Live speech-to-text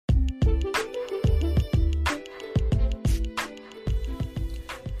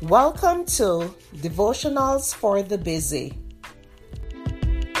Welcome to Devotionals for the Busy.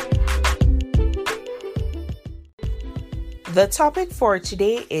 The topic for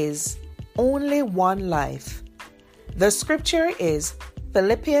today is Only One Life. The scripture is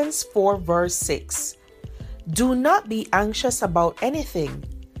Philippians 4 verse 6. Do not be anxious about anything,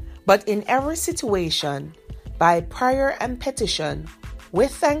 but in every situation, by prayer and petition,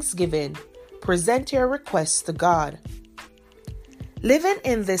 with thanksgiving, present your requests to God. Living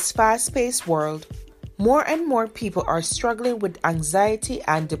in this fast-paced world, more and more people are struggling with anxiety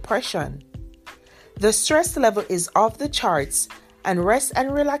and depression. The stress level is off the charts, and rest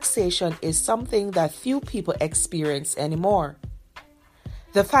and relaxation is something that few people experience anymore.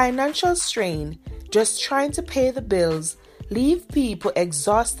 The financial strain, just trying to pay the bills, leave people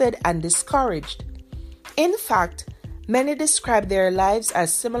exhausted and discouraged. In fact, many describe their lives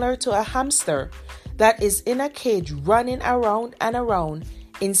as similar to a hamster that is in a cage running around and around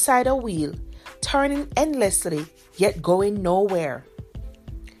inside a wheel, turning endlessly yet going nowhere.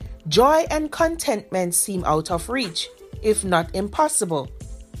 Joy and contentment seem out of reach, if not impossible.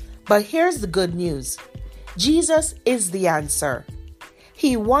 But here's the good news. Jesus is the answer.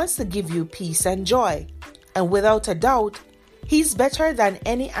 He wants to give you peace and joy, and without a doubt, He's better than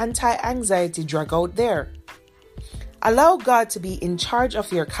any anti-anxiety drug out there. Allow God to be in charge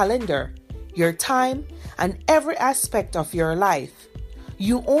of your calendar, your time, and every aspect of your life.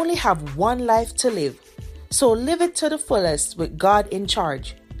 You only have one life to live, so live it to the fullest with God in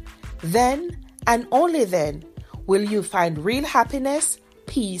charge. Then, and only then, will you find real happiness,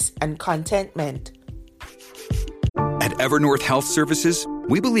 peace, and contentment. At Evernorth Health Services,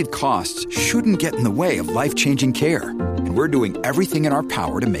 we believe costs shouldn't get in the way of life-changing care, and we're doing everything in our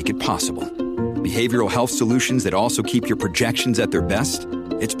power to make it possible. Behavioral health solutions that also keep your projections at their best?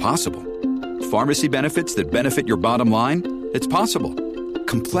 It's possible. Pharmacy benefits that benefit your bottom line? It's possible.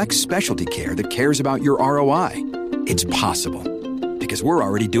 Complex specialty care that cares about your ROI? It's possible. Because we're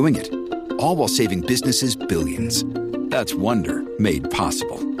already doing it. All while saving businesses billions. That's Wonder made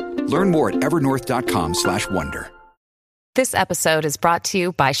possible. Learn more at evernorth.com/wonder. This episode is brought to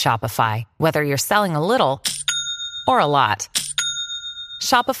you by Shopify. Whether you're selling a little or a lot,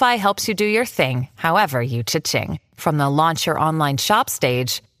 Shopify helps you do your thing, however you cha-ching. From the launch your online shop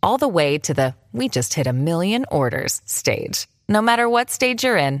stage, all the way to the we just hit 1 million orders stage. No matter what stage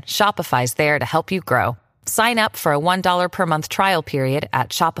you're in, Shopify's there to help you grow. Sign up for a $1 per month trial period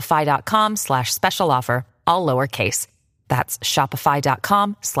at shopify.com/special offer, all lowercase. That's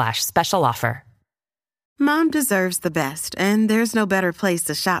shopify.com/special offer. Mom deserves the best, and there's no better place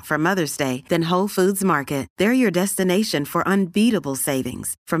to shop for Mother's Day than Whole Foods Market. They're your destination for unbeatable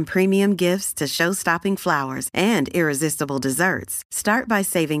savings, from premium gifts to show-stopping flowers and irresistible desserts. Start by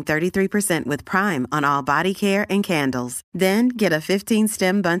saving 33% with Prime on all body care and candles. Then get a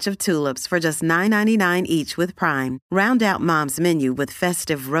 15-stem bunch of tulips for just $9.99 each with Prime. Round out Mom's menu with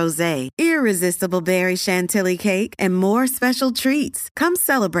festive rosé, irresistible berry chantilly cake, and more special treats. Come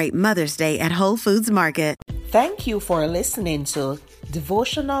celebrate Mother's Day at Whole Foods Market. Thank you for listening to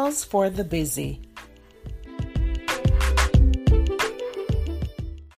Devotionals for the Busy.